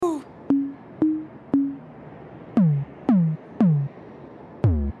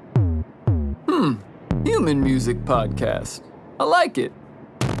human music podcast. I like it.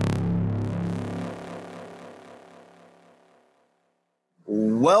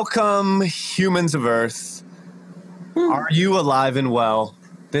 Welcome, humans of Earth. Are you alive and well?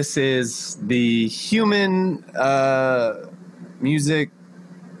 This is the human music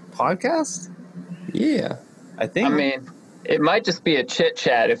podcast? Yeah. I think. I mean, it might just be a chit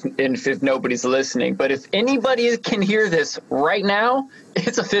chat if nobody's listening, but if anybody can hear this right now,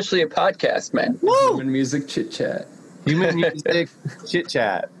 it's officially a podcast, man. Woo! Human music chit chat. Human music chit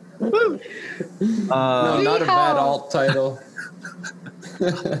chat. Woo! No, not a bad alt title.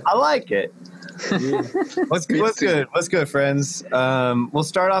 I like it. Yeah. What's good? What's good, friends? We'll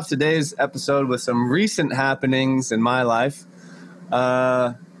start off today's episode with some recent happenings in my life.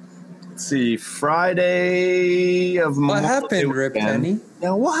 Let's see, Friday of What Memorial Day happened, Rip weekend. Penny?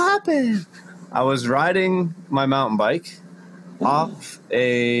 Now, what happened? I was riding my mountain bike off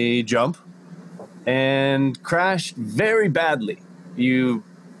a jump and crashed very badly. You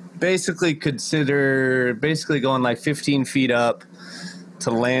basically consider going like 15 feet up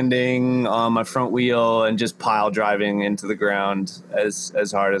to landing on my front wheel and just pile driving into the ground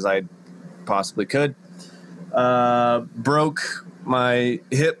as hard as I possibly could. Broke my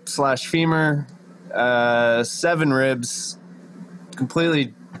hip / femur, 7 ribs,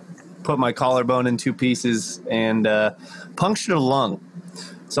 completely put my collarbone in 2 pieces, and punctured a lung.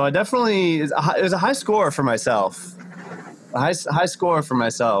 So it was a high score for myself. A high score for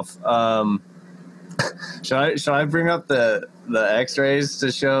myself. Should I bring up the X-rays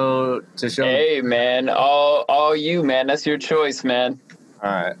to show? Hey, man, all you, man. That's your choice, man. All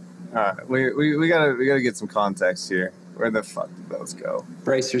right. We gotta get some context here. Where the fuck did those go?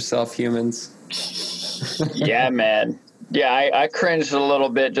 Brace yourself, humans. Yeah, man. Yeah, I cringed a little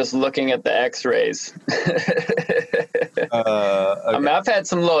bit just looking at the X-rays. Okay. I mean, I've had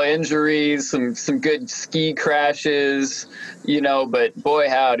some little injuries, some good ski crashes, but boy,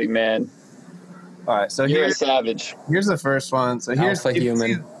 howdy, man. All right. So You're a savage. here's the first one. So here's Alpha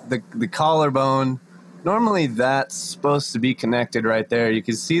human. the collarbone. Normally that's supposed to be connected right there. You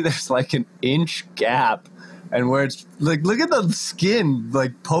can see there's like an inch gap, and where it's like, look at the skin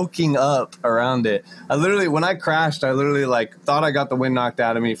like poking up around it. When I crashed, I literally like thought I got the wind knocked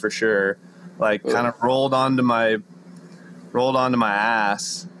out of me for sure. Like kind of rolled onto my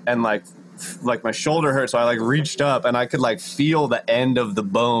ass, and like my shoulder hurt. So I like reached up and I could like feel the end of the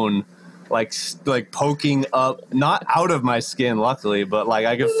bone like poking up, not out of my skin, luckily, but like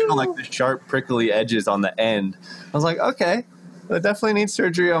I could feel like the sharp, prickly edges on the end. I was like, okay, I definitely need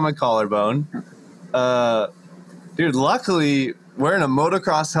surgery on my collarbone. Dude, luckily wearing a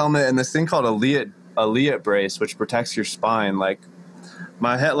motocross helmet and this thing called a Liat brace, which protects your spine. Like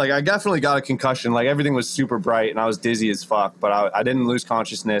my head, like I definitely got a concussion. Like everything was super bright and I was dizzy as fuck, but I didn't lose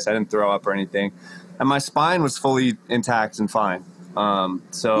consciousness. I didn't throw up or anything, and my spine was fully intact and fine.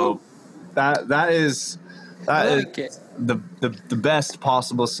 So. That is the best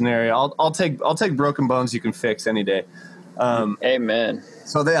possible scenario. I'll take broken bones you can fix any day. Amen.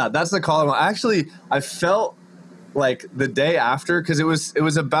 So yeah, that's the collarbone. Actually, I felt like the day after, because it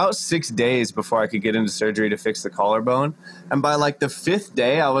was about 6 days before I could get into surgery to fix the collarbone, and by like the 5th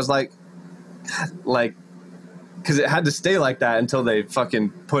day, I was like, because it had to stay like that until they fucking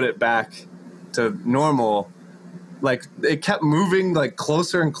put it back to normal. Like it kept moving like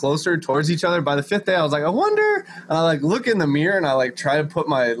closer and closer towards each other. By the 5th day, I was like, I wonder. And I like look in the mirror and I like try to put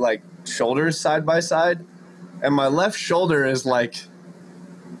my like shoulders side by side, and my left shoulder is like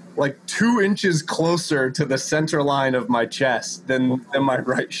 2 inches closer to the center line of my chest than my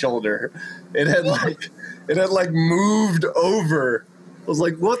right shoulder. It had moved over. I was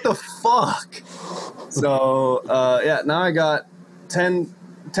like, what the fuck? So yeah, now I got 10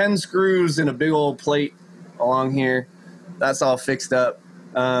 screws in a big old plate along here. That's all fixed up.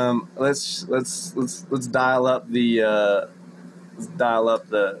 Let's dial up the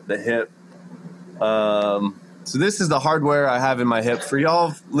hip. So this is the hardware I have in my hip. For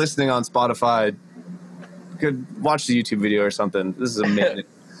y'all listening on Spotify, could watch the YouTube video or something. This is amazing.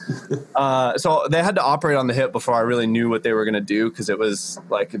 So they had to operate on the hip before I really knew what they were going to do, because it was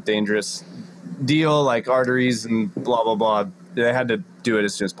like a dangerous deal, like arteries and blah blah blah. They had to do it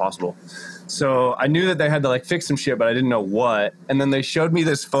as soon as possible. So I knew that they had to like fix some shit, but I didn't know what. And then they showed me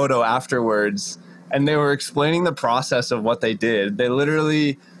this photo afterwards, and they were explaining the process of what they did. They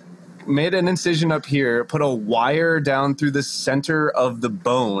literally made an incision up here, put a wire down through the center of the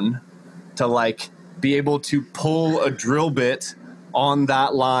bone to like be able to pull a drill bit on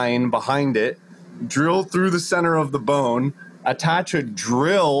that line behind it, drill through the center of the bone, attach a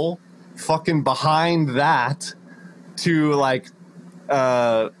drill fucking behind that to like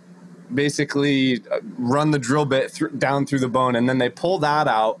basically run the drill bit down through the bone, and then they pull that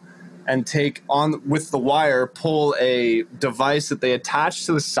out and take on with the wire, pull a device that they attach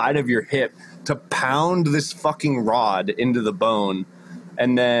to the side of your hip to pound this fucking rod into the bone.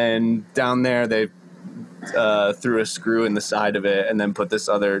 And then down there, they threw a screw in the side of it and then put this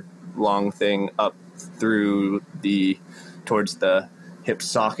other long thing up through towards the hip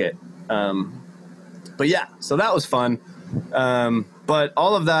socket. But yeah, so that was fun. But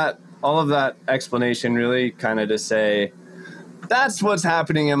all of that explanation really kind of to say, that's what's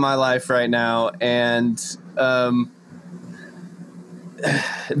happening in my life right now. And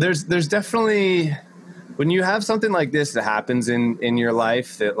there's definitely, when you have something like this that happens in your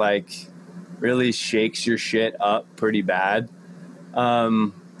life that like really shakes your shit up pretty bad,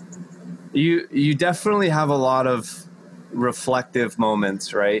 you definitely have a lot of reflective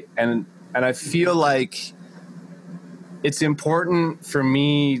moments, right? And I feel like it's important for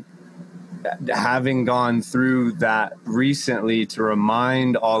me, having gone through that recently, to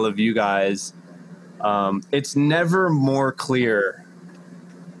remind all of you guys, it's never more clear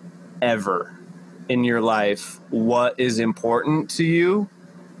ever in your life what is important to you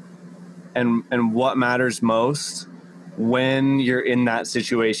and what matters most when you're in that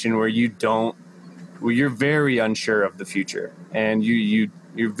situation where you're very unsure of the future, and you're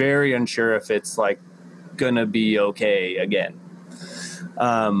very unsure if it's like gonna be okay again.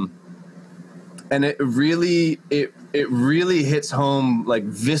 And it really hits home like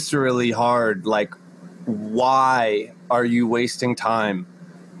viscerally hard. Like, why are you wasting time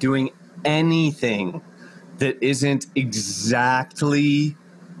doing anything that isn't exactly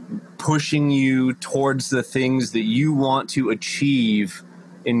pushing you towards the things that you want to achieve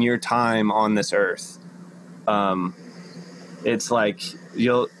in your time on this earth? It's like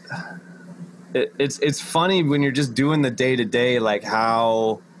it's funny when you're just doing the day to day, like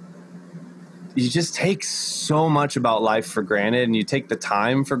how you just take so much about life for granted, and you take the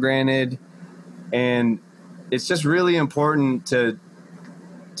time for granted. And it's just really important to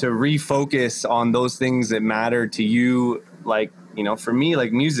refocus on those things that matter to you. Like, you know, for me,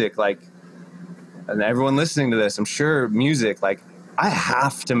 like music, like, and everyone listening to this, I'm sure music, like, I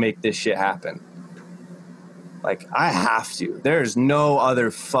have to make this shit happen. Like, I have to. There's no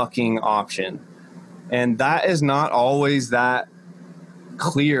other fucking option. And that is not always that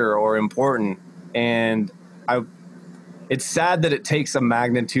clear or important. And it's sad that it takes a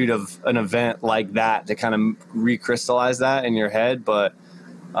magnitude of an event like that to kind of recrystallize that in your head. But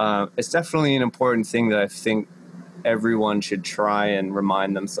it's definitely an important thing that I think everyone should try and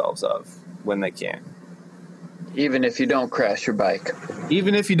remind themselves of when they can. Even if you don't crash your bike.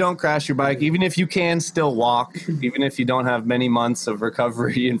 Even if you don't crash your bike, even if you can still walk, even if you don't have many months of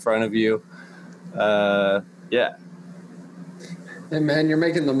recovery in front of you. Yeah. Hey, man, you're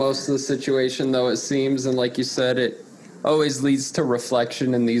making the most of the situation, though, it seems. And like you said, it always leads to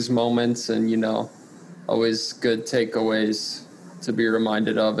reflection in these moments, and, you know, always good takeaways to be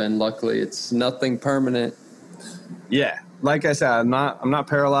reminded of. And luckily, it's nothing permanent. Yeah. Like I said, I'm not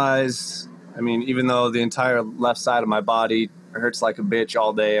paralyzed. I mean, even though the entire left side of my body hurts like a bitch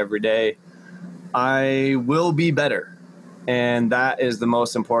all day, every day, I will be better. And that is the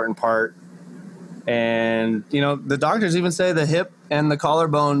most important part. And, you know, the doctors even say the hip and the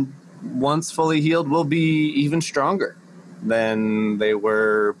collarbone, once fully healed, will be even stronger than they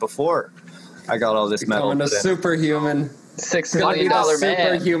were before I got all this metal. Becoming a superhuman. $6 million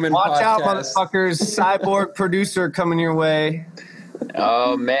man. Superhuman. Watch out, podcast. motherfuckers. Cyborg producer coming your way.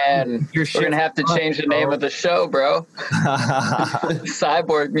 Oh, man. We're going to have to change the name of the show, bro.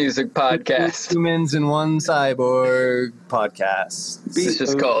 Cyborg Music Podcast. 2 humans and 1 cyborg podcast. It's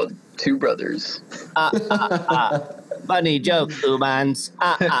just called Two Brothers. Funny joke, humans.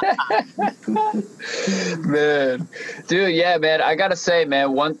 Man, dude, yeah, man. I gotta say,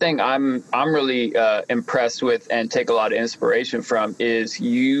 man, one thing I'm really impressed with and take a lot of inspiration from is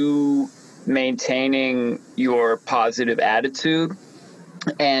you maintaining your positive attitude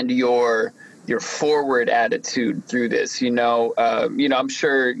and your forward attitude through this. I'm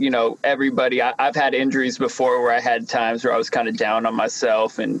sure, everybody, I've had injuries before where I had times where I was kind of down on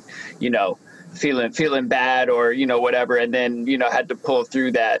myself and, feeling bad or, whatever. And then, had to pull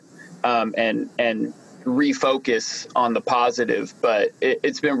through that and refocus on the positive. But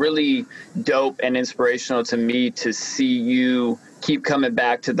it's been really dope and inspirational to me to see you keep coming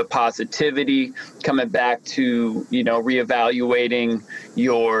back to the positivity, coming back to, reevaluating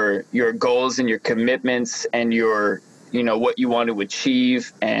your goals and your commitments and your, what you want to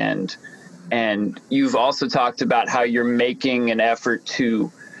achieve. And you've also talked about how you're making an effort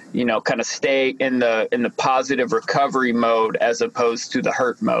to kind of stay in the positive recovery mode as opposed to the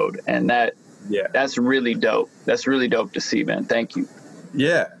hurt mode. And that's really dope. That's really dope to see, man. Thank you.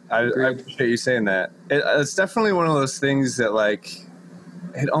 Yeah, I appreciate you saying that. It's definitely one of those things that, like,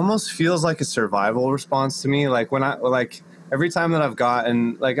 it almost feels like a survival response to me. Like when every time that I've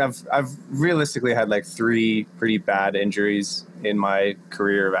gotten, like, I've realistically had like 3 pretty bad injuries in my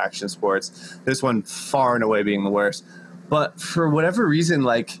career of action sports. This one far and away being the worst. But for whatever reason,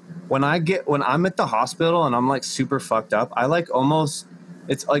 like when I'm at the hospital and I'm like super fucked up,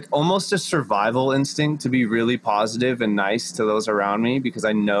 it's like almost a survival instinct to be really positive and nice to those around me, because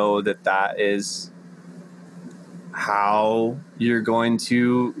I know that is how you're going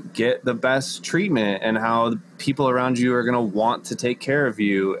to get the best treatment and how the people around you are going to want to take care of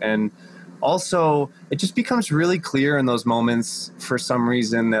you. And also it just becomes really clear in those moments for some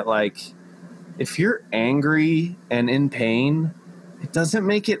reason that, like, if you're angry and in pain, it doesn't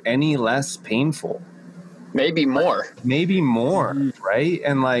make it any less painful. Maybe more, right?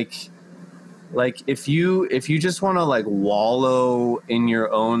 And like if you just want to like wallow in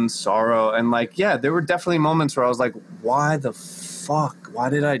your own sorrow, and like, yeah, there were definitely moments where I was like, why the fuck? Why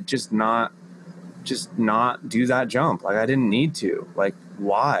did I just not do that jump? Like, I didn't need to. Like,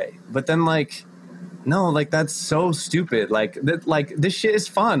 why? But then, like, no, like, that's so stupid. Like, this shit is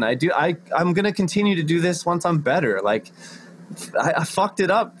fun. I'm gonna continue to do this once I'm better. Like, I fucked it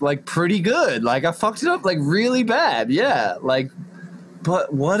up like pretty good. Like, I fucked it up like really bad. Yeah. Like,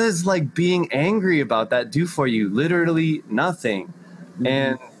 but what does like being angry about that do for you? Literally nothing. Mm-hmm.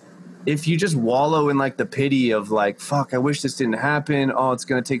 And if you just wallow in like the pity of like, fuck, I wish this didn't happen. Oh, it's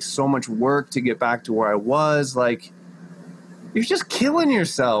going to take so much work to get back to where I was. Like, you're just killing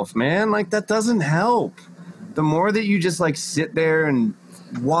yourself, man. Like, that doesn't help. The more that you just like sit there and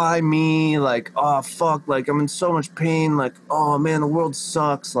why me? Like, oh, fuck, like, I'm in so much pain. Like, oh, man, the world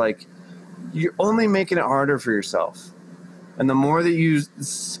sucks. Like, you're only making it harder for yourself. And the more that you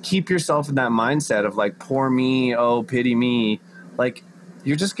keep yourself in that mindset of, like, poor me, oh, pity me, like,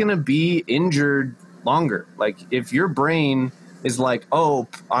 you're just going to be injured longer. Like, if your brain is like, oh,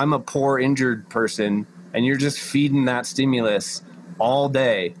 I'm a poor injured person, and you're just feeding that stimulus all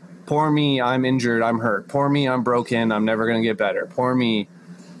day. Poor me, I'm injured, I'm hurt. Poor me, I'm broken, I'm never going to get better. Poor me.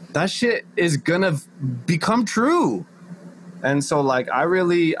 That shit is going to become true. And so, like, I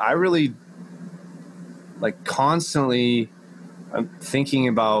really, like, constantly I'm thinking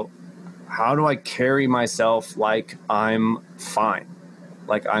about how do I carry myself like I'm fine,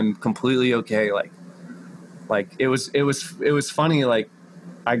 like I'm completely okay. Like it was funny. Like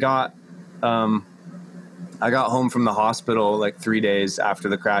I got home from the hospital like 3 days after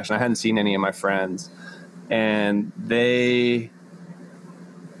the crash, and I hadn't seen any of my friends, and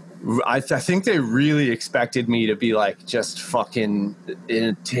I think they really expected me to be like just fucking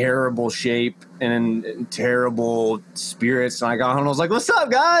in terrible shape and in terrible spirits. And I got home and I was like, what's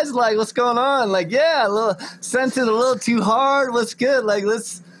up, guys? Like, what's going on? Like, yeah, sent it a little too hard. What's good? Like,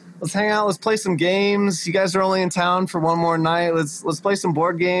 let's hang out. Let's play some games. You guys are only in town for one more night. Let's play some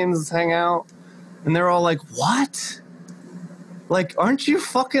board games. Let's hang out. And they're all like, what? Like, aren't you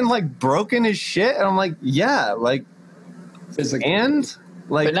fucking like broken as shit? And I'm like, yeah, like, and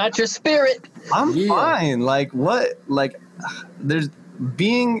like, but not your spirit. I'm fine. Like, what? Like, there's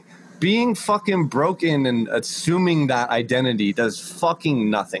being fucking broken and assuming that identity does fucking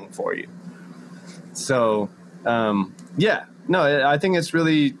nothing for you. So, yeah, no, I think it's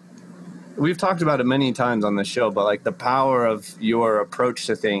really, we've talked about it many times on the show, but like the power of your approach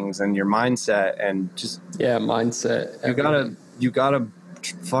to things and your mindset and just, mindset. You gotta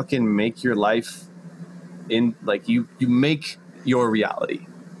fucking make your life in, like, you make your reality.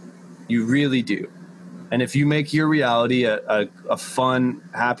 You really do. And if you make your reality a fun,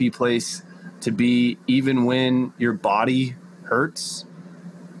 happy place to be, even when your body hurts,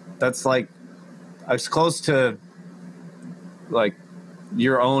 that's like as close to like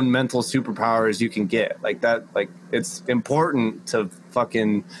your own mental superpower as you can get. Like that, like, it's important to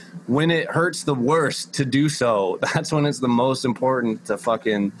fucking, when it hurts the worst, to do so. That's when it's the most important to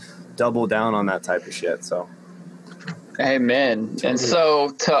fucking double down on that type of shit. So amen. And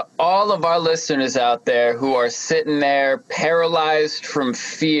so to all of our listeners out there who are sitting there paralyzed from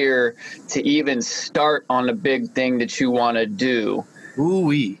fear to even start on a big thing that you want to do,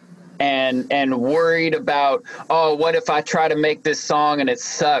 ooh-wee, and worried about, oh, what if I try to make this song and it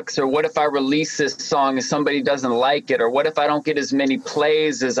sucks? Or what if I release this song and somebody doesn't like it? Or what if I don't get as many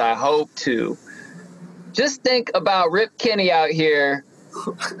plays as I hope to? Just think about Rip Kenny out here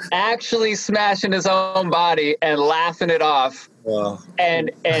actually smashing his own body and laughing it off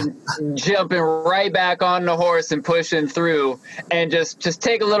and jumping right back on the horse and pushing through, and just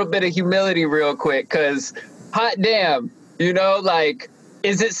take a little bit of humility real quick, because hot damn, you know, like,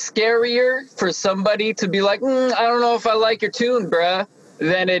 is it scarier for somebody to be like, I don't know if I like your tune, bruh,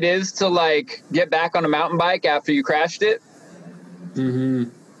 than it is to like get back on a mountain bike after you crashed it? Mm-hmm.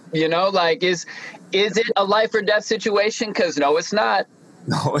 You know, like, is it a life or death situation? Because no, it's not.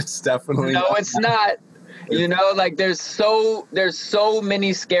 No, it's definitely no, not. it's not. You know, like, there's so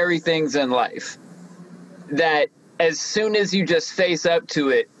many scary things in life that as soon as you just face up to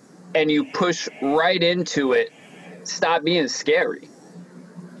it and you push right into it, stop being scary.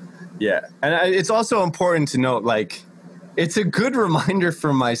 Yeah. And it's also important to note, like, it's a good reminder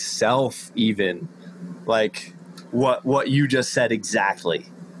for myself, even, like, what you just said exactly.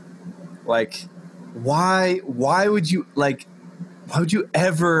 Like, why would you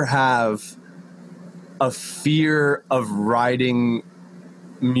ever have a fear of writing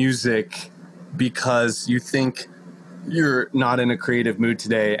music because you think you're not in a creative mood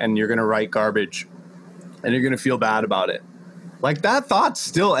today and you're going to write garbage and you're going to feel bad about it? Like, that thought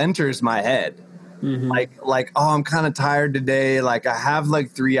still enters my head. Mm-hmm. Like, oh, I'm kind of tired today. Like, I have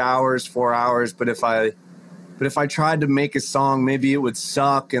like 3 hours, 4 hours, but if I tried to make a song, maybe it would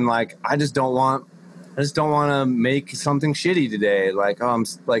suck. And like, I just don't want to make something shitty today. Like, I'm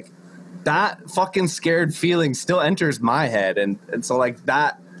like, that fucking scared feeling still enters my head. And so like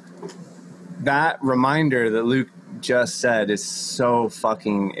that reminder that Luke just said is so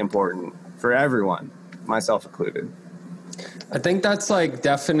fucking important for everyone, myself included. I think that's like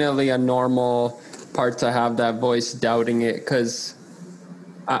definitely a normal part to have, that voice doubting it, because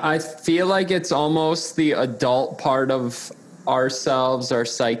I feel like it's almost the adult part of ourselves, our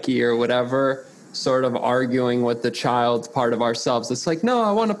psyche or whatever, sort of arguing with the child part of ourselves. It's like, no,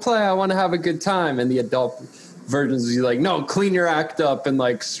 I want to play, I want to have a good time. And the adult versions is like, no, clean your act up and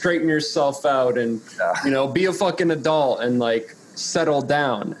like straighten yourself out and, you know, be a fucking adult and like settle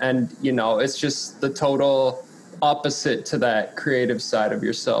down. And, you know, it's just the total opposite to that creative side of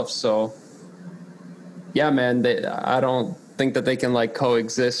yourself. So yeah, man, I don't think that they can like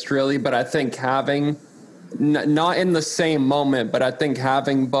coexist really, but I think having not in the same moment, but I think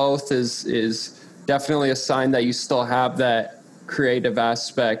having both is definitely a sign that you still have that creative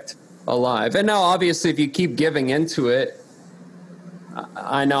aspect alive. And now obviously if you keep giving into it,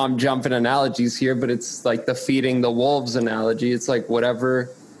 I know I'm jumping analogies here, but it's like the feeding the wolves analogy. It's like whatever,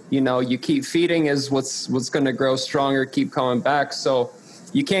 you know, you keep feeding is what's going to grow stronger, keep coming back. So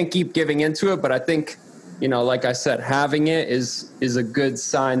you can't keep giving into it, but I think, you know, like I said, having it is a good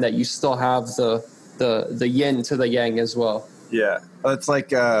sign that you still have the yin to the yang as well. Yeah, it's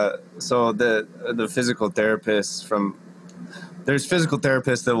like so the physical therapists there's physical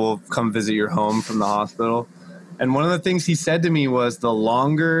therapists that will come visit your home from the hospital, and one of the things he said to me was, the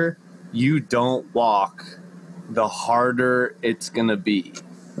longer you don't walk, the harder it's gonna be.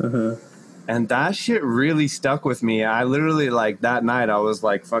 Uh-huh. And that shit really stuck with me. I literally, like, that night I was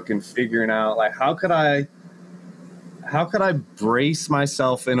like fucking figuring out, like, how could I brace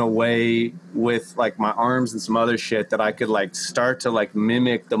myself in a way with like my arms and some other shit that I could like start to like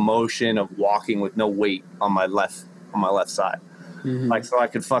mimic the motion of walking with no weight on my left side. Mm-hmm. Like, so I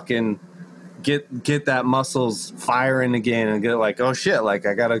could fucking get that muscles firing again and get like, oh shit, like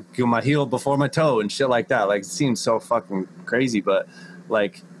I gotta go my heel before my toe and shit like that. Like, it seems so fucking crazy, but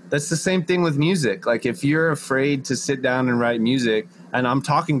like, that's the same thing with music. Like, if you're afraid to sit down and write music, and I'm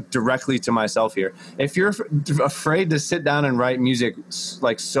talking directly to myself here, if you're afraid to sit down and write music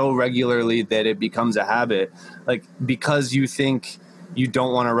like so regularly that it becomes a habit, like because you think you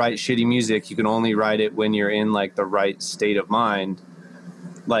don't want to write shitty music, you can only write it when you're in like the right state of mind,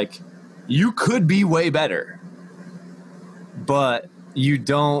 like you could be way better, but you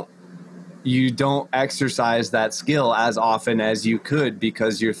don't exercise that skill as often as you could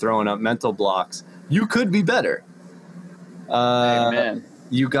because you're throwing up mental blocks. You could be better. Amen.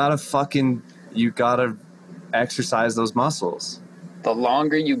 You gotta exercise those muscles. The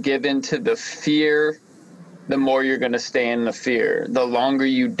longer you give into the fear, the more you're going to stay in the fear. The longer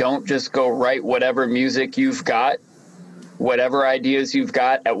you don't just go write whatever music you've got, whatever ideas you've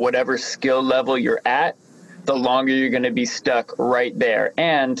got at whatever skill level you're at, the longer you're going to be stuck right there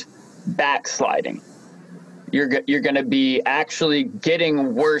and backsliding. You're going to be actually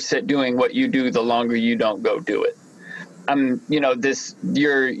getting worse at doing what you do the longer you don't go do it.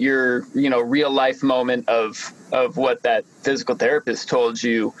 Your real life moment of what that physical therapist told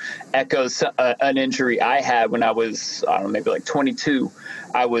you echoes an injury I had when I was, I don't know, maybe like 22.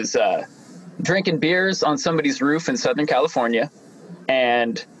 I was drinking beers on somebody's roof in Southern California,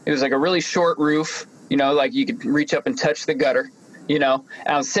 and it was like a really short roof. you know, like you could reach up and touch the gutter, you know.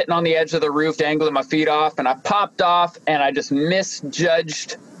 And I was sitting on the edge of the roof, dangling my feet off, and I popped off, and I just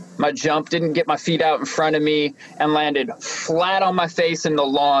misjudged my jump, didn't get my feet out in front of me, and landed flat on my face in the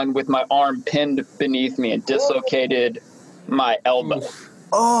lawn with my arm pinned beneath me and dislocated my elbow.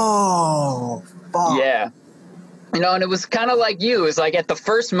 Oh, fuck. Yeah. You know, and it was kind of like you. It was like at the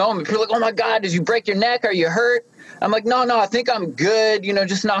first moment, people were like, oh my God, did you break your neck? Are you hurt? I'm like, no, I think I'm good. You know,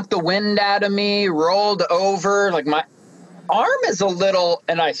 just knocked the wind out of me, rolled over. Like my arm is a little,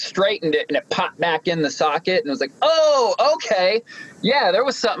 and I straightened it and it popped back in the socket. And I was like, oh, okay. Yeah, there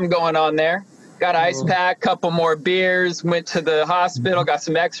was something going on there. Got an ice pack, couple more beers, went to the hospital, got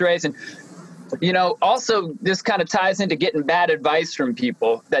some x-rays. And, you know, also this kind of ties into getting bad advice from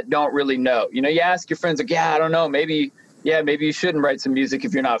people that don't really know. You know, you ask your friends, like, yeah, I don't know, maybe you shouldn't write some music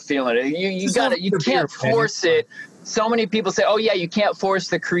if you're not feeling it. You can't force it. So many people say, oh yeah, you can't force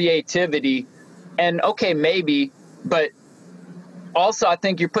the creativity. And okay, maybe, but also I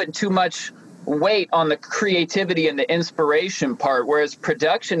think you're putting too much weight on the creativity and the inspiration part, whereas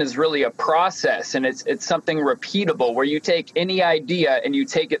production is really a process, and it's something repeatable where you take any idea and you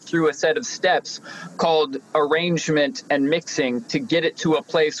take it through a set of steps called arrangement and mixing to get it to a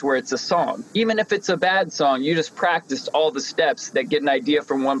place where it's a song. Even if it's a bad song, you just practiced all the steps that get an idea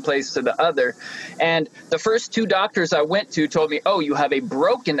from one place to the other. And the first 2 doctors I went to told me, oh, you have a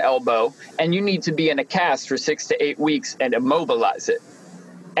broken elbow and you need to be in a cast for 6 to 8 weeks and immobilize it.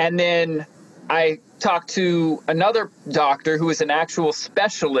 And then I talked to another doctor who is an actual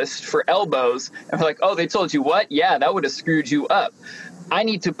specialist for elbows, and we're like, oh, they told you what? Yeah, that would have screwed you up. I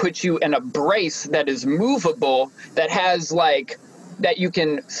need to put you in a brace that is movable, that has like, that you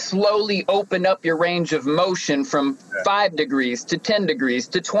can slowly open up your range of motion from 5 degrees to 10 degrees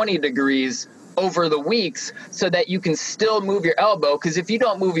to 20 degrees over the weeks, so that you can still move your elbow. Because if you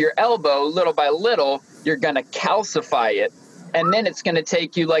don't move your elbow little by little, you're going to calcify it. And then it's going to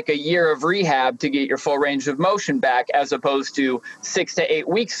take you like a year of rehab to get your full range of motion back, as opposed to 6 to 8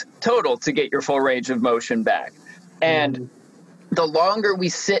 weeks total to get your full range of motion back. And the longer we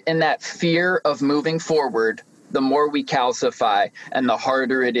sit in that fear of moving forward, the more we calcify and the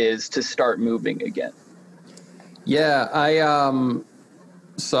harder it is to start moving again. Yeah,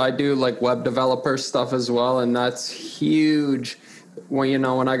 so I do like web developer stuff as well, and that's huge.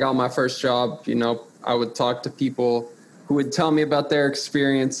 When I got my first job, I would talk to people who would tell me about their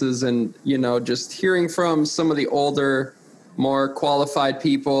experiences, and, just hearing from some of the older, more qualified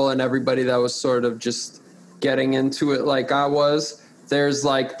people and everybody that was sort of just getting into it like I was, there's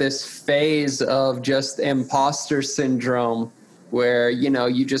like this phase of just imposter syndrome where,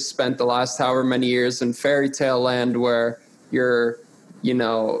 you just spent the last however many years in fairy tale land where you're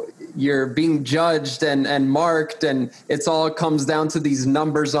being judged and marked, and it's all comes down to these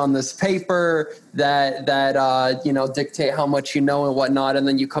numbers on this paper that dictate how much you know and whatnot. And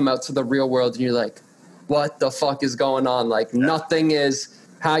then you come out to the real world and you're like, what the fuck is going on? Like nothing is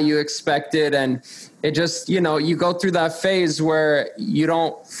how you expected. And it just, you go through that phase where you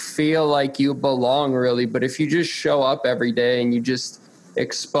don't feel like you belong really. But if you just show up every day and you just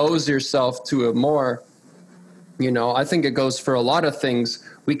expose yourself to it more, I think it goes for a lot of things.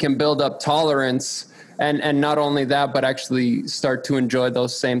 We can build up tolerance and not only that, but actually start to enjoy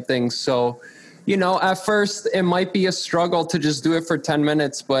those same things. So, at first it might be a struggle to just do it for 10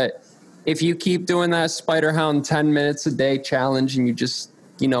 minutes, but if you keep doing that Spiderhound 10 minutes a day challenge and you just,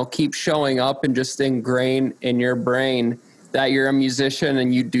 keep showing up and just ingrain in your brain that you're a musician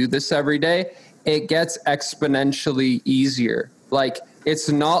and you do this every day, it gets exponentially easier. Like, it's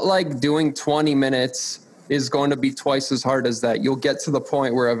not like doing 20 minutes is going to be twice as hard as that. You'll get to the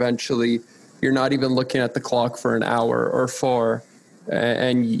point where eventually you're not even looking at the clock for an hour or 4,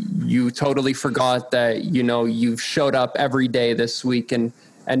 and you totally forgot that, you've showed up every day this week and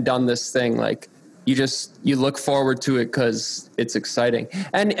done this thing. Like, you look forward to it because it's exciting.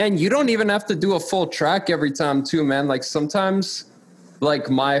 And you don't even have to do a full track every time too, man. Like, sometimes,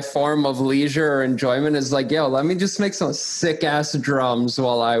 like, my form of leisure or enjoyment is like, yo, let me just make some sick ass drums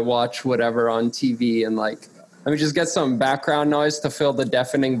while I watch whatever on TV, and like, let me just get some background noise to fill the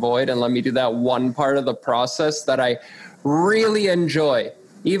deafening void, and let me do that one part of the process that I really enjoy.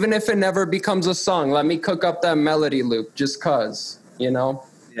 Even if it never becomes a song, let me cook up that melody loop just cause,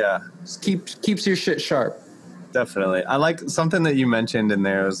 Yeah. Just keeps your shit sharp. Definitely. I like something that you mentioned in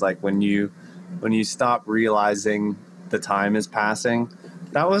there is like when you stop realizing the time is passing.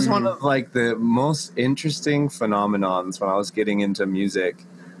 That was one of like the most interesting phenomenons when I was getting into music,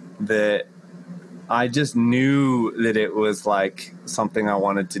 that I just knew that it was like something I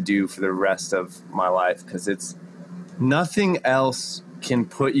wanted to do for the rest of my life, because it's nothing else can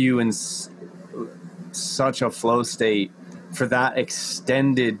put you in such a flow state for that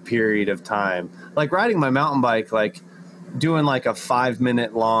extended period of time. Like riding my mountain bike, like doing like a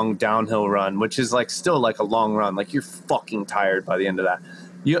 5-minute long downhill run, which is like still like a long run. Like you're fucking tired by the end of that.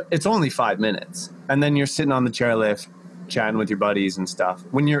 It's only 5 minutes. And then you're sitting on the chairlift chatting with your buddies and stuff.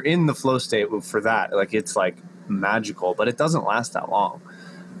 When you're in the flow state for that, like it's like magical, but it doesn't last that long.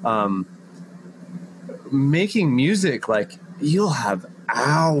 Making music, like you'll have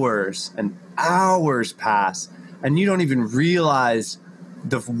hours and hours pass and you don't even realize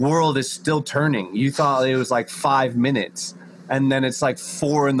the world is still turning. You thought it was like 5 minutes and then it's like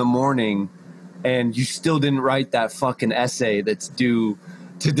 4 a.m. and you still didn't write that fucking essay that's due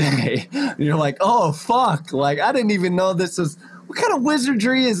today. And you're like, oh fuck, like I didn't even know this was, what kind of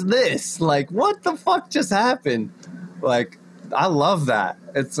wizardry is this? Like what the fuck just happened? Like I love that.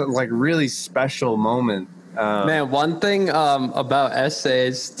 It's a like really special moment. Man, one thing about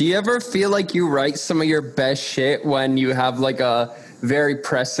essays, do you ever feel like you write some of your best shit when you have like a very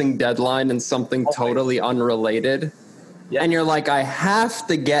pressing deadline and something totally unrelated? Yeah. And you're like, I have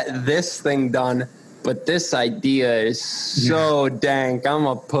to get this thing done, but this idea is so dank, I'm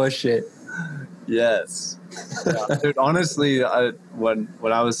gonna push it. Yes. Yeah. Dude, honestly, when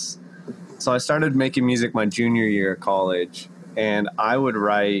I was, so I started making music my junior year of college, and I would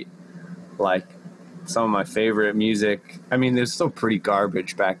write like some of my favorite music. I mean, it was still pretty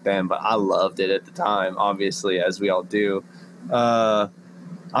garbage back then, but I loved it at the time, obviously, as we all do. I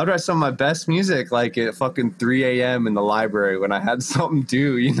would write some of my best music like at fucking 3 a.m. in the library when I had something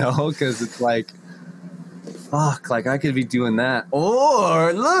due, you know, because it's like, fuck, like I could be doing that.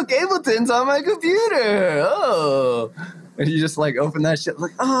 Or look, Ableton's on my computer. Oh, and you just like open that shit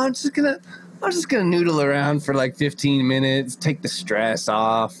like, oh, I'm just gonna noodle around for like 15 minutes, take the stress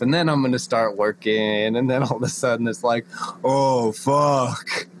off, and then I'm gonna start working. And then all of a sudden it's like, oh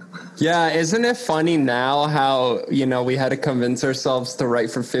fuck. Yeah, isn't it funny now how, you know, we had to convince ourselves to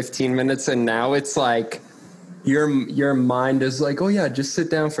write for 15 minutes and now it's like your mind is like, oh yeah, just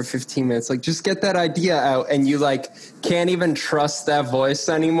sit down for 15 minutes. Like just get that idea out, and you like can't even trust that voice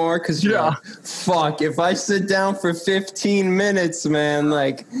anymore because you're like, fuck, if I sit down for 15 minutes, man,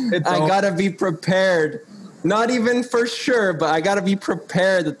 like I gotta be prepared. Not even for sure, but I gotta be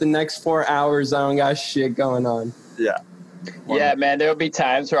prepared that the next 4 hours I don't got shit going on. Yeah. Yeah, man, there'll be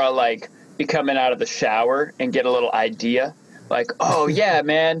times where I'll like be coming out of the shower and get a little idea. Like, oh yeah,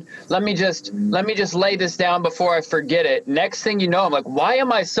 man, let me just lay this down before I forget it. Next thing you know, I'm like, why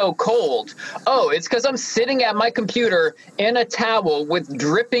am I so cold? Oh, it's because I'm sitting at my computer in a towel with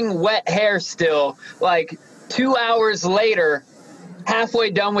dripping wet hair still. Like 2 hours later,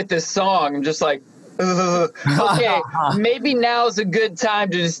 halfway done with this song, I'm just like, okay, maybe now's a good time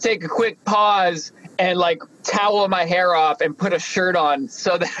to just take a quick pause and like towel my hair off and put a shirt on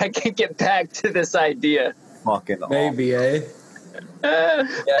so that I can get back to this idea. Fucking maybe, awful.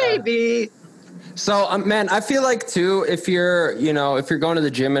 Maybe. So, man, I feel like too, if you're going to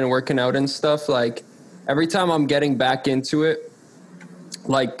the gym and working out and stuff, like every time I'm getting back into it,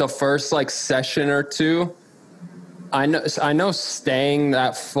 like the first like session or two, I know staying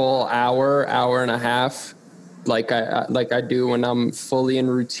that full hour and a half, like I do when I'm fully in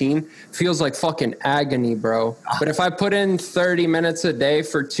routine, feels like fucking agony, bro. But if I put in 30 minutes a day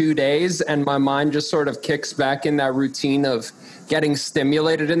for 2 days and my mind just sort of kicks back in that routine of getting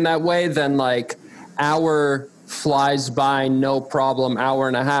stimulated in that way, then like hour flies by, no problem, hour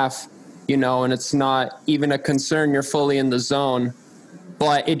and a half, you know, and it's not even a concern. You're fully in the zone,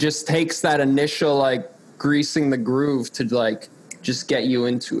 but it just takes that initial like greasing the groove to like just get you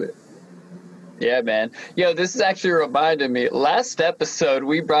into it. Yeah, man. Yo, this is actually reminded me. Last episode,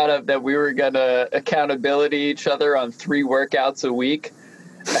 we brought up that we were going to accountability each other on 3 workouts a week.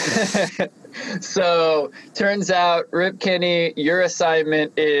 So turns out, Rip Kenny, your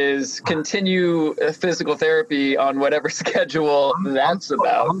assignment is continue physical therapy on whatever schedule that's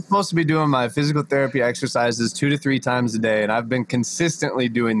about. I'm supposed to be doing my physical therapy exercises 2 to 3 times a day, and I've been consistently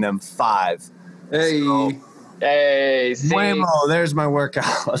doing them 5. Hey. So, hey, see? Whammo, there's my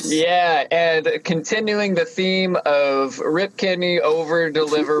workouts. Yeah, and continuing the theme of Rip Kenny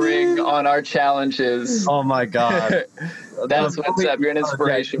over-delivering on our challenges. Oh, my God. That's what's up. You're an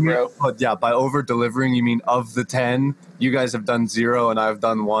inspiration, bro. Yeah, by over-delivering, you mean of the 10, you guys have done 0 and I've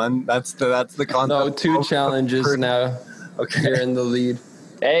done 1? That's the concept. No, 2 challenges now. Okay. You're in the lead.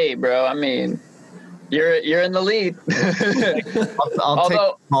 Hey, bro, I mean, you're in the lead. I'll take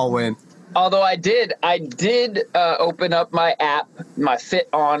a small win. Although I did open up my app, my Fit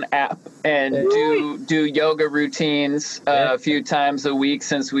On app, and do yoga routines a few times a week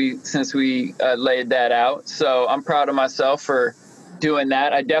since we laid that out. So I'm proud of myself for doing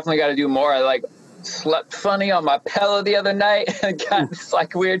that. I definitely got to do more. I like slept funny on my pillow the other night and got this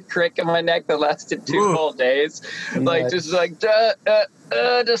like weird crick in my neck that lasted 2 whole days. Like just like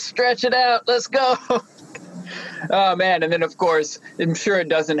just stretch it out. Let's go. Oh man. And then of course, I'm sure it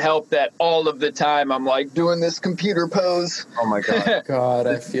doesn't help that all of the time I'm like doing this computer pose. Oh my God. God,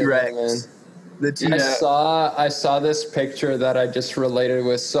 I feel that, man. I saw this picture that I just related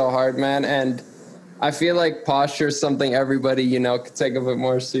with so hard, man. And I feel like posture is something everybody, could take a bit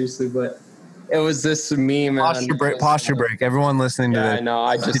more seriously, but it was this meme. Posture break. Everyone listening to this. I know.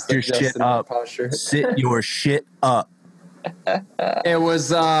 I just sit your shit up. Posture. Sit your shit up. It was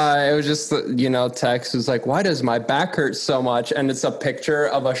just, text was like, why does my back hurt so much? And it's a picture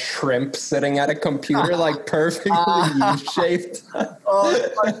of a shrimp sitting at a computer, like perfectly U-shaped. Dude,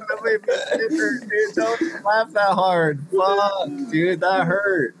 don't laugh that hard. Fuck, dude, that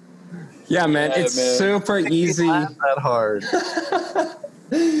hurt. Yeah, man, it's super easy. Laugh that hard.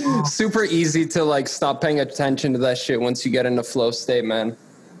 Super easy to like stop paying attention to that shit once you get in a flow state, man.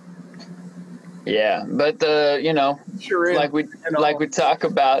 Yeah, but like we talk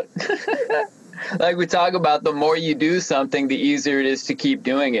about, like we talk about, the more you do something, the easier it is to keep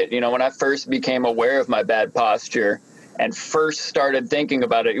doing it. When I first became aware of my bad posture and first started thinking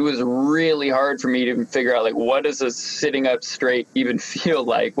about it, it was really hard for me to even figure out, like, what does a sitting up straight even feel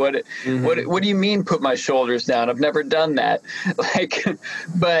like? What do you mean put my shoulders down? I've never done that. Like,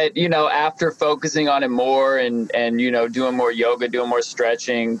 but, after focusing on it more and doing more yoga, doing more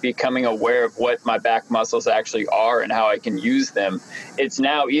stretching, becoming aware of what my back muscles actually are and how I can use them, it's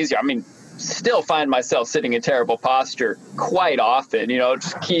now easier. I mean, still find myself sitting in terrible posture quite often,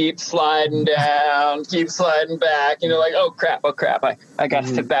 just keep sliding down, keep sliding back, like, oh crap, I got to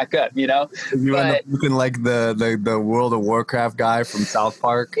sit back up, You end up looking like the World of Warcraft guy from South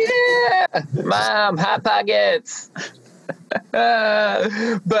Park. Yeah, Mom, hot pockets.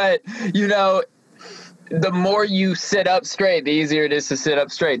 But, the more you sit up straight, the easier it is to sit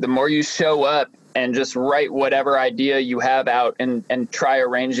up straight. The more you show up and just write whatever idea you have out and try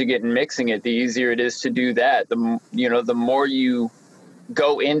arranging it and mixing it, the easier it is to do that. The more you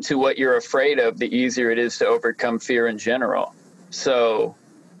go into what you're afraid of, the easier it is to overcome fear in general. So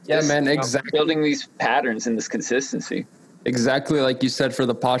yeah, man, exactly. Building these patterns and this consistency. Exactly like you said for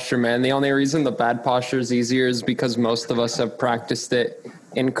the posture, man. The only reason the bad posture is easier is because most of us have practiced it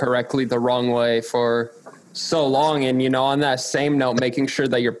incorrectly, the wrong way for so long. And, on that same note, making sure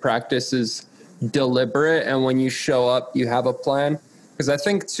that your practice is deliberate, and when you show up you have a plan, because I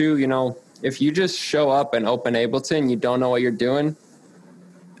think too, if you just show up and open Ableton and you don't know what you're doing,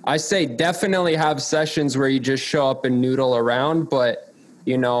 I say definitely have sessions where you just show up and noodle around. But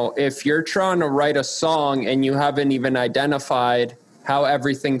if you're trying to write a song and you haven't even identified how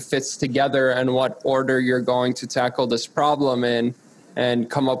everything fits together and what order you're going to tackle this problem in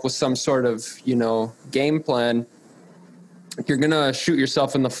and come up with some sort of game plan, you're gonna shoot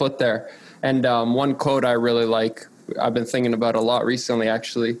yourself in the foot there. And one quote I really like, I've been thinking about a lot recently,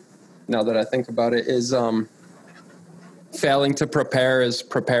 actually, now that I think about it, is failing to prepare is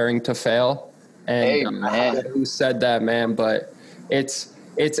preparing to fail. And I forget who said that, man, but it's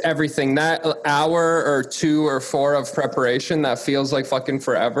everything. That hour or 2 or 4 of preparation that feels like fucking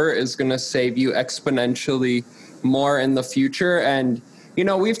forever is going to save you exponentially more in the future. And,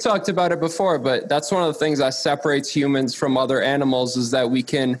 we've talked about it before, but that's one of the things that separates humans from other animals, is that we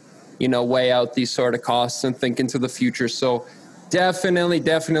can weigh out these sort of costs and think into the future. So definitely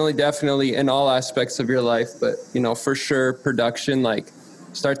in all aspects of your life, but, for sure production, like,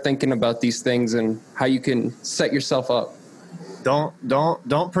 start thinking about these things and how you can set yourself up.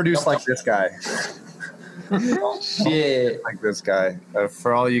 Don't produce like this guy. Shit. Like this guy.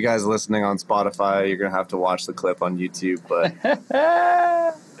 For all you guys listening on Spotify, you're going to have to watch the clip on YouTube, but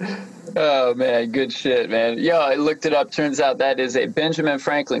oh man, good shit, man. Yo, I looked it up. Turns out that is a Benjamin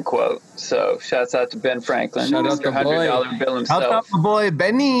Franklin quote. So shouts out to Ben Franklin. Shout out to $100 bill himself. Shout out to boy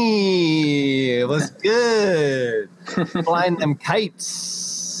Benny. What's good? Flying them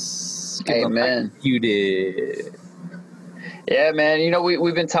kites. Amen. You did. Yeah, man.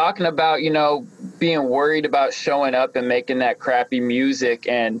 We've been talking about, being worried about showing up and making that crappy music.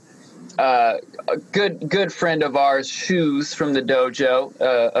 And a good friend of ours, Shoes from the Dojo,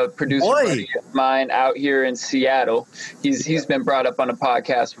 a producer buddy of mine out here in Seattle. He's been brought up on a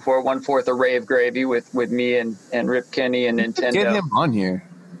podcast before, 1/4 of Rave Gravy with me and Rip Kenny and Nintendo. Get him on here.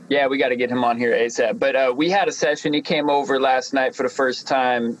 Yeah, we got to get him on here ASAP. But we had a session. He came over last night for the first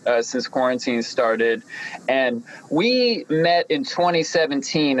time since quarantine started. And we met in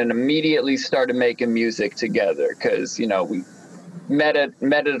 2017 and immediately started making music together because, met at a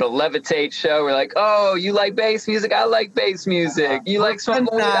Levitate show. We're like, oh, you like bass music? I like bass music. You like smoking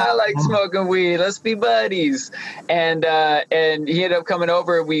weed? I like smoking weed. Let's be buddies. And he ended up coming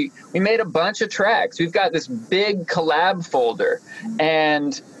over. We made a bunch of tracks. We've got this big collab folder,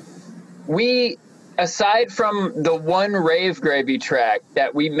 and we, aside from the one Rave Gravy track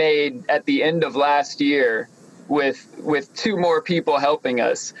that we made at the end of last year with 2 more people helping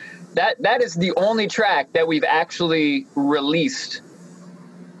us, that is the only track that we've actually released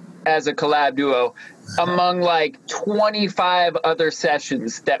as a collab duo among like 25 other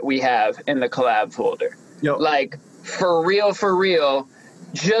sessions that we have in the collab folder. Yo. Like, for real,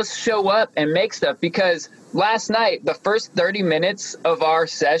 just show up and make stuff, because last night, the first 30 minutes of our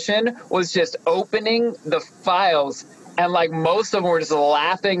session was just opening the files, and like most of them were just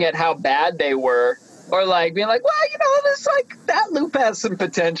laughing at how bad they were, or like being like, well, this, like, that loop has some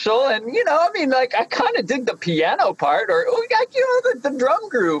potential, and I mean, like, I kind of dig the piano part, or the drum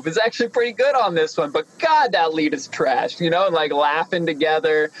groove is actually pretty good on this one, but God, that lead is trash, and like laughing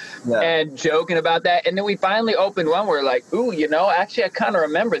together and joking about that. And then we finally opened one where like, ooh, actually I kind of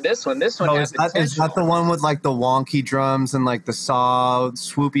remember this one. This one has potential. Is that the one with like the wonky drums and like the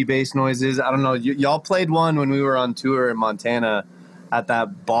swoopy bass noises? I don't know. Y'all played one when we were on tour in Montana at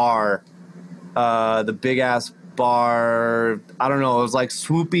that bar, the big ass bar. I don't know. It was like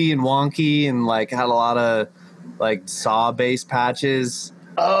swoopy and wonky and like had a lot of like saw bass patches.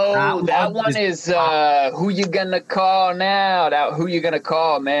 Oh, that one is Who You Gonna Call Now? Who You Gonna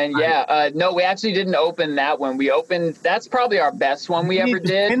Call, man? Yeah. No, we actually didn't open that one. We opened, that's probably our best one we ever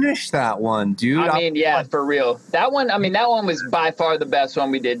did. Finish that one, dude. I mean, yeah, for real. That one was by far the best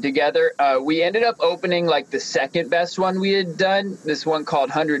one we did together. We ended up opening like the second best one we had done, this one called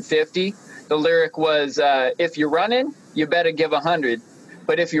 150. The lyric was, if you're running, you better give 100.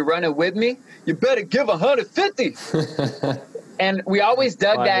 But if you're running with me, you better give 150. And we always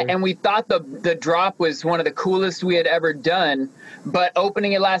dug that, and we thought the drop was one of the coolest we had ever done. But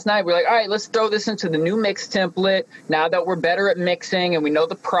opening it last night, we're like, all right, let's throw this into the new mix template. Now that we're better at mixing and we know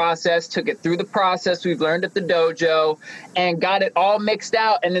the process, took it through the process we've learned at the dojo, and got it all mixed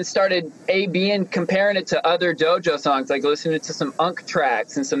out, and then started A-B'ing, comparing it to other dojo songs, like listening to some Unk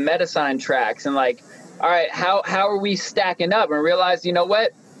tracks and some Medasign tracks, and like, all right, how are we stacking up? And realized, you know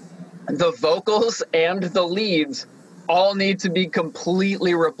what? The vocals and the leads all need to be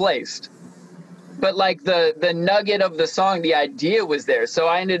completely replaced. But like the nugget of the song, the idea was there. So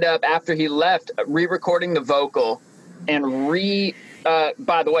I ended up, after he left, re-recording the vocal and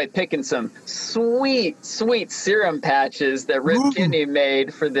by the way, picking some sweet serum patches that Rip Kinney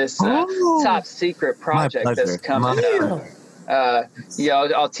made for this top secret project that's coming up.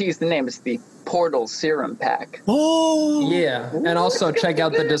 I'll tease the name. It's the Portal Serum Pack. Oh yeah, and also check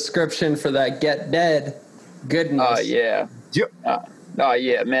out the description for that Get Dead goodness. Oh yeah. Oh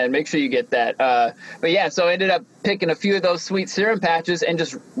yeah, man, make sure you get that. But yeah, so I ended up picking a few of those sweet serum patches and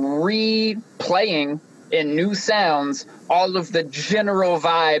just replaying in new sounds all of the general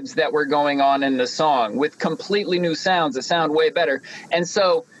vibes that were going on in the song with completely new sounds that sound way better. And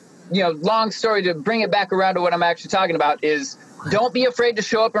so, long story to bring it back around to what I'm actually talking about is, don't be afraid to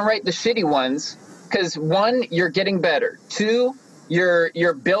show up and write the shitty ones, because 1, you're getting better. 2,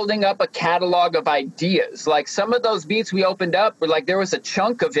 you're building up a catalog of ideas. Like some of those beats we opened up were like, there was a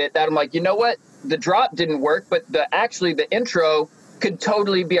chunk of it that I'm like, you know what? The drop didn't work, but the intro could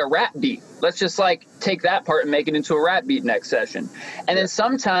totally be a rap beat. Let's just like take that part and make it into a rap beat next session. And then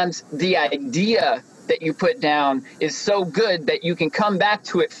sometimes the idea that you put down is so good that you can come back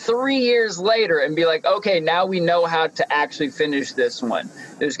to it 3 years later and be like, okay, now we know how to actually finish this one.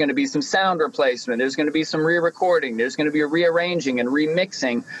 There's going to be some sound replacement. There's going to be some re-recording. There's going to be a rearranging and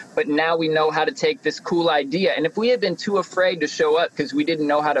remixing. But now we know how to take this cool idea. And if we had been too afraid to show up because we didn't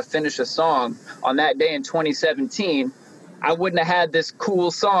know how to finish a song on that day in 2017, I wouldn't have had this cool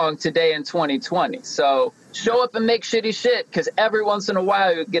song today in 2020. So show up and make shitty shit, because every once in a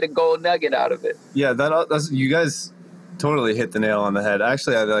while you get a gold nugget out of it. Yeah, that's you guys totally hit the nail on the head.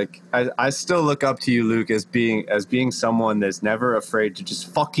 Actually, I still look up to you, Luke, as being someone that's never afraid to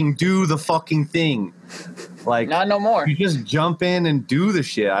just fucking do the fucking thing. Like, not no more. You just jump in and do the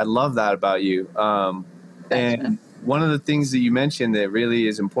shit. I love that about you. Thanks, and man. One of the things that you mentioned that really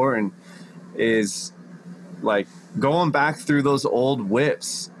is important is like going back through those old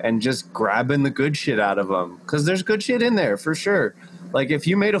whips and just grabbing the good shit out of them, because there's good shit in there for sure. Like if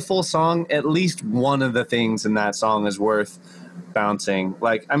you made a full song, at least one of the things in that song is worth bouncing.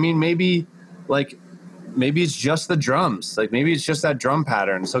 Like, I mean, maybe it's just the drums, like maybe it's just that drum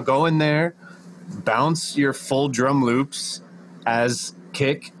pattern. So go in there, bounce your full drum loops as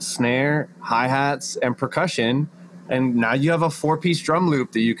kick, snare, hi-hats, and percussion, And now you have a 4-piece drum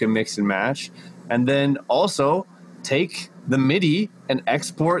loop that you can mix and match. And then also take the MIDI and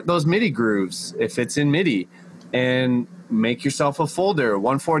export those MIDI grooves if it's in MIDI, and make yourself a folder,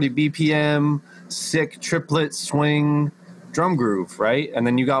 140 BPM, sick triplet swing drum groove, right? And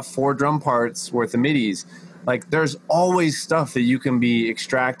then you got 4 drum parts worth of MIDIs. Like, there's always stuff that you can be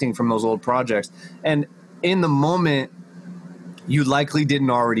extracting from those old projects. And in the moment, you likely didn't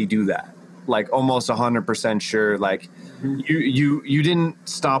already do that. Like, almost 100% sure. Like, you didn't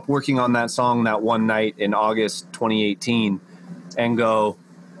stop working on that song that one night in August 2018 and go,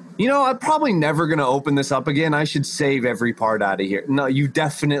 you know, I'm probably never going to open this up again. I should save every part out of here. No, you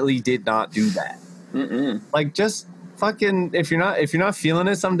definitely did not do that. Like, just fucking, if you're not feeling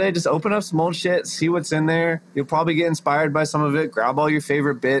it someday, just open up some old shit, see what's in there. You'll probably get inspired by some of it. Grab all your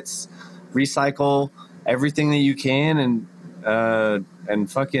favorite bits, recycle everything that you can,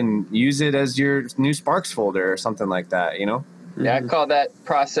 and fucking use it as your new Sparks folder or something like that, you know? Yeah, I call that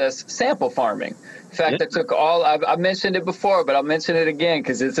process sample farming. In fact, I took I've mentioned it before, but I'll mention it again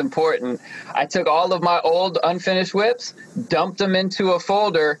because it's important. I took all of my old unfinished whips, dumped them into a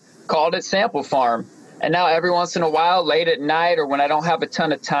folder, called it Sample Farm. And now every once in a while, late at night or when I don't have a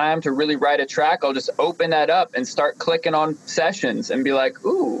ton of time to really write a track, I'll just open that up and start clicking on sessions and be like,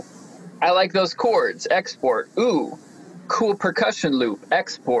 ooh, I like those chords, export. Ooh, cool percussion loop,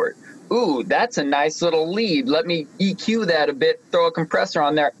 export. Ooh, that's a nice little lead. Let me EQ that a bit, throw a compressor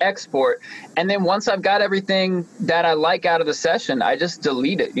on there, export. And then once I've got everything that I like out of the session, I just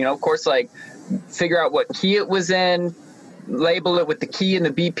delete it. You know, of course, like figure out what key it was in, label it with the key and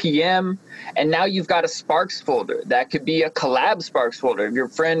the BPM. And now you've got a Sparks folder. That could be a collab Sparks folder. If your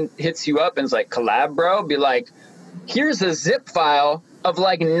friend hits you up and is like, collab, bro, be like, here's a zip file of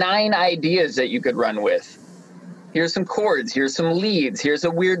like 9 ideas that you could run with. Here's some chords, here's some leads, here's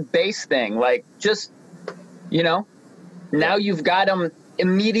a weird bass thing. Like, just, you know, now you've got them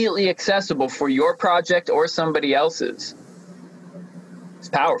immediately accessible for your project or somebody else's. It's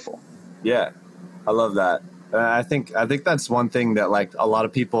powerful. Yeah, I love that. I think that's one thing that, like, a lot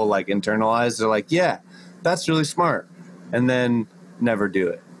of people, like, internalize. They're like, yeah, that's really smart. And then never do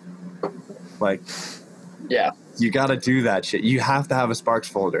it. Like, yeah, you got to do that shit. You have to have a Sparks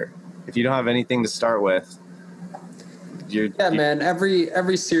folder. If you don't have anything to start with, man,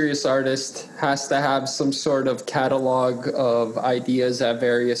 every serious artist has to have some sort of catalog of ideas at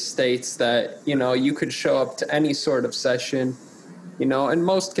various states that, you know, you could show up to any sort of session. You know, in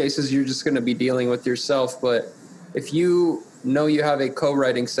most cases, you're just going to be dealing with yourself. But if you know you have a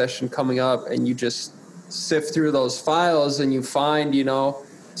co-writing session coming up and you just sift through those files and you find, you know,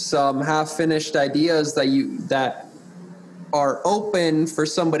 some half-finished ideas that are open for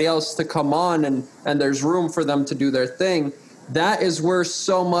somebody else to come on and there's room for them to do their thing, that is worth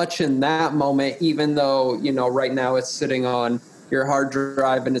so much in that moment, even though, you know, right now it's sitting on your hard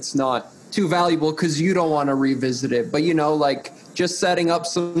drive and it's not too valuable because you don't want to revisit it. But, you know, like just setting up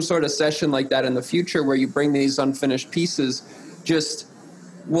some sort of session like that in the future where you bring these unfinished pieces just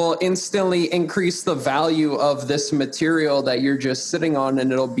will instantly increase the value of this material that you're just sitting on,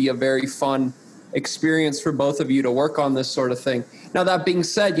 and it'll be a very fun experience for both of you to work on this sort of thing. Now, that being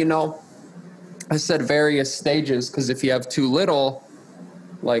said, you know, I said various stages because if you have too little,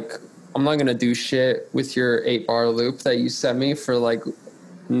 like, I'm not going to do shit with your 8-bar loop that you sent me for, like,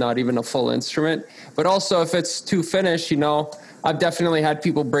 not even a full instrument. But also, if it's too finished, you know, I've definitely had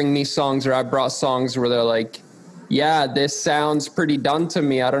people bring me songs, or I brought songs where they're like, yeah, this sounds pretty done to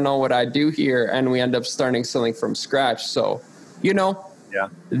me. I don't know what I do here. And we end up starting something from scratch. So, you know, yeah,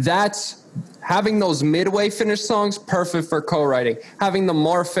 that's having those midway finished songs, perfect for co-writing. Having the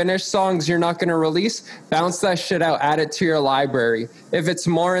more finished songs you're not going to release, bounce that shit out, add it to your library. If it's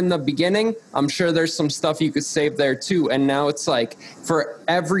more in the beginning, I'm sure there's some stuff you could save there too. And now it's like for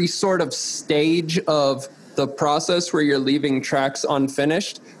every sort of stage of the process where you're leaving tracks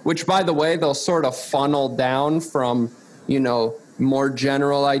unfinished, which, by the way, they'll sort of funnel down from, you know, more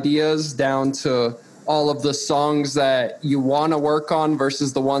general ideas down to all of the songs that you want to work on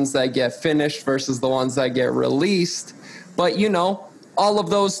versus the ones that get finished versus the ones that get released. But, you know, all of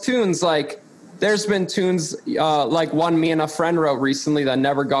those tunes, like there's been tunes like one me and a friend wrote recently that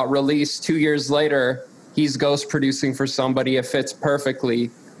never got released. 2 years later, he's ghost producing for somebody. It fits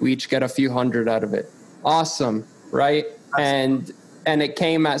perfectly. We each get a few hundred out of it. Awesome, right? And it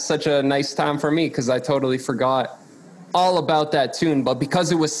came at such a nice time for me because I totally forgot all about that tune, but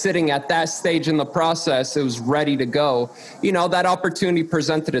because it was sitting at that stage in the process, it was ready to go. You know, that opportunity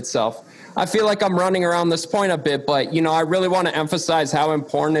presented itself. I feel like I'm running around this point a bit, but, you know, I really want to emphasize how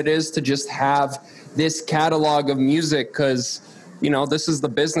important it is to just have this catalog of music because, you know, this is the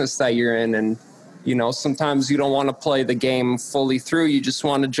business that you're in. And You know, sometimes you don't want to play the game fully through. You just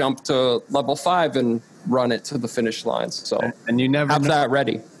want to jump to level 5 and run it to the finish line. So and you never have know, that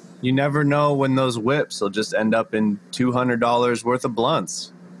ready. you never know when those whips will just end up in $200 worth of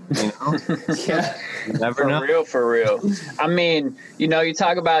blunts. You know? Yeah. You never know. For real. I mean, you know, you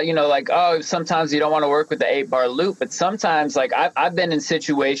talk about, you know, like, oh, sometimes you don't want to work with the 8-bar loop, but sometimes, like, I've been in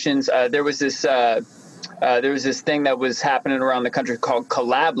situations. There was this thing that was happening around the country called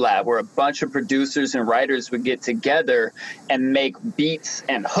Collab Lab, where a bunch of producers and writers would get together and make beats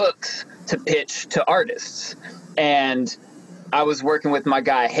and hooks to pitch to artists. And I was working with my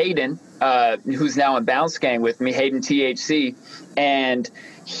guy Hayden, who's now in Bounce Gang with me, Hayden THC, and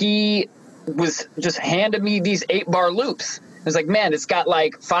he was just handing me these 8-bar loops. It was like, man, it's got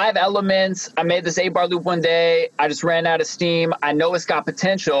like 5 elements. I made this 8-bar loop one day. I just ran out of steam. I know it's got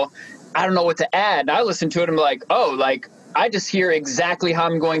potential. I don't know what to add. And I listened to it and I'm like, oh, like, I just hear exactly how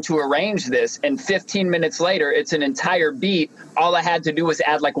I'm going to arrange this. And 15 minutes later, it's an entire beat. All I had to do was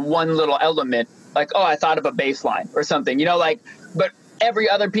add like one little element. Like, oh, I thought of a bass line or something, you know, like, but every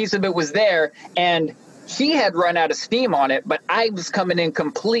other piece of it was there. And he had run out of steam on it, but I was coming in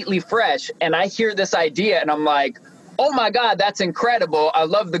completely fresh. And I hear this idea and I'm like, oh my God, that's incredible. I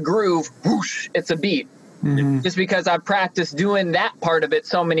love the groove. Whoosh, it's a beat. Mm-hmm. Just because I practiced doing that part of it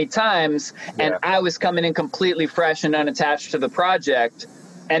so many times, and I was coming in completely fresh and unattached to the project.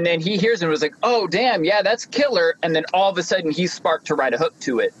 And then he hears it and was like, oh, damn, yeah, that's killer. And then all of a sudden he's sparked to write a hook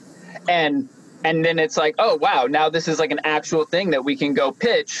to it. And then it's like, oh, wow, now this is like an actual thing that we can go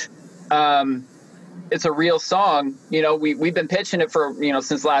pitch. It's a real song. You know, we've been pitching it for, you know,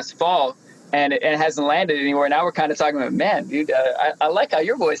 since last fall. And it hasn't landed anywhere. Now we're kind of talking about, man, dude, I like how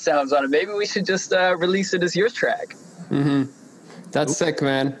your voice sounds on it. Maybe we should just release it as your track. Mm-hmm. That's sick,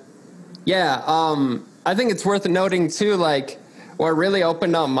 man. Yeah, I think it's worth noting, too, like, what really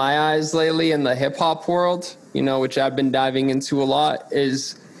opened up my eyes lately in the hip-hop world, you know, which I've been diving into a lot,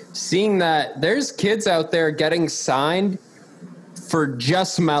 is seeing that there's kids out there getting signed for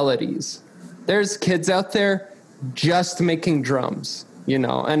just melodies. There's kids out there just making drums. You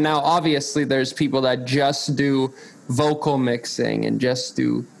know, and now obviously there's people that just do vocal mixing and just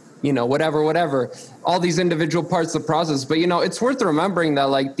do, you know, whatever, all these individual parts of the process. But, you know, it's worth remembering that,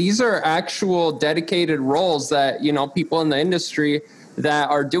 like, these are actual dedicated roles that, you know, people in the industry that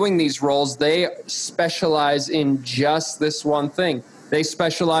are doing these roles, they specialize in just this one thing. They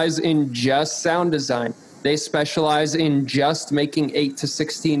specialize in just sound design. They specialize in just making 8 to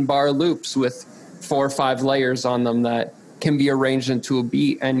 16 bar loops with 4 or 5 layers on them that can be arranged into a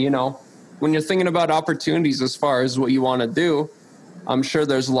beat. And, you know, when you're thinking about opportunities as far as what you want to do, I'm sure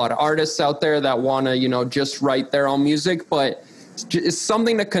there's a lot of artists out there that want to, you know, just write their own music, but it's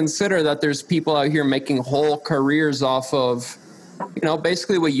something to consider that there's people out here making whole careers off of, you know,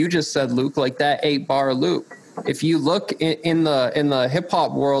 basically what you just said, Luke, like that 8-bar loop. If you look in the hip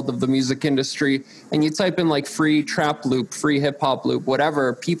hop world of the music industry and you type in like free trap loop, free hip hop loop,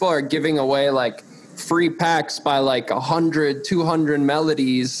 whatever, people are giving away like free packs by like 100, 200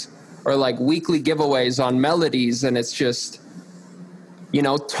 melodies, or like weekly giveaways on melodies. And it's just, you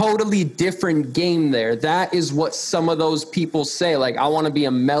know, totally different game there. That is what some of those people say. Like, I want to be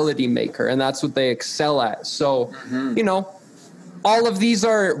a melody maker, and that's what they excel at. So, you know, all of these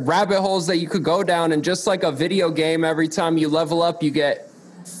are rabbit holes that you could go down. And just like a video game, every time you level up, you get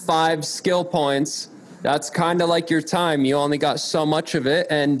 5 skill points. That's kind of like your time. You only got so much of it.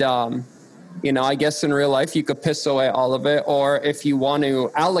 And, you know, I guess in real life, you could piss away all of it. Or if you want to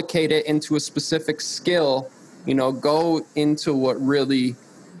allocate it into a specific skill, you know, go into what really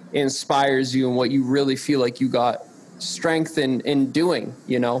inspires you and what you really feel like you got strength in doing,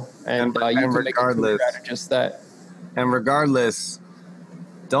 you know, and you can make a career out of just that. And regardless,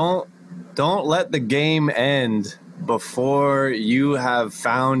 don't let the game end before you have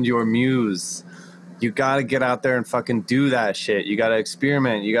found your muse. You got to get out there and fucking do that shit. You got to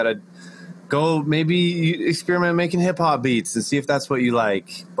experiment. You got to go maybe experiment making hip hop beats and see if that's what you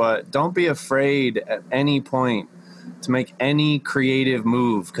like. But don't be afraid at any point to make any creative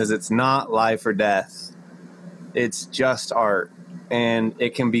move, because it's not life or death. It's just art. And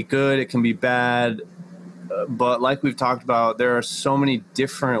it can be good, it can be bad. But like we've talked about, there are so many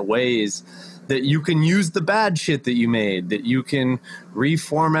different ways that you can use the bad shit that you made, that you can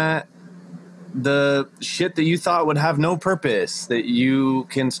reformat the shit that you thought would have no purpose, that you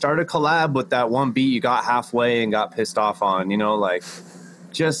can start a collab with that one beat you got halfway and got pissed off on, you know, like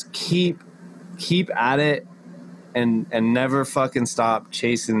just keep at it and never fucking stop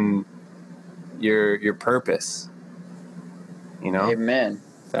chasing your purpose, you know? Amen.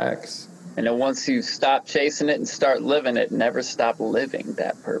 Facts. And then once you stop chasing it and start living it, never stop living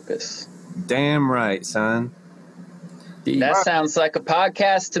that purpose. Damn right, son. That sounds like a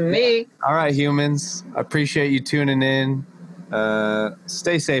podcast to me. All right, humans. I appreciate you tuning in.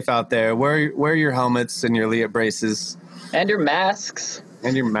 Stay safe out there. Wear your helmets and your Elliott braces. And your masks.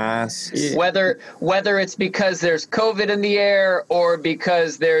 And your masks. Whether it's because there's COVID in the air or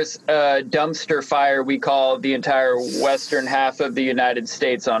because there's a dumpster fire, we call the entire western half of the United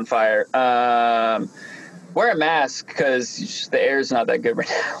States on fire. Wear a mask because the air's not that good right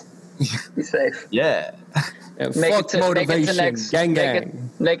now. Be safe. Yeah. Fuck motivation.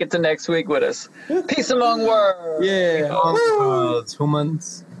 Gang. Make it to next week with us. Peace among worlds. Yeah.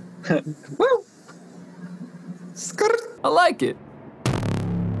 Humans. Woo. I like it.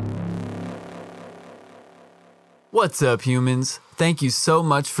 What's up, humans? Thank you so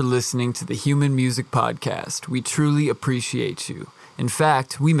much for listening to the Human Music Podcast. We truly appreciate you. In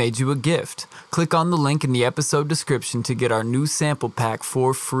fact, we made you a gift. Click on the link in the episode description to get our new sample pack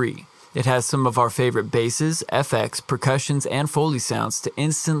for free. It has some of our favorite basses, FX, percussions, and Foley sounds to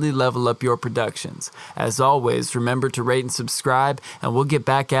instantly level up your productions. As always, remember to rate and subscribe, and we'll get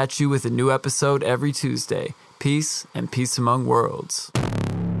back at you with a new episode every Tuesday. Peace and peace among worlds.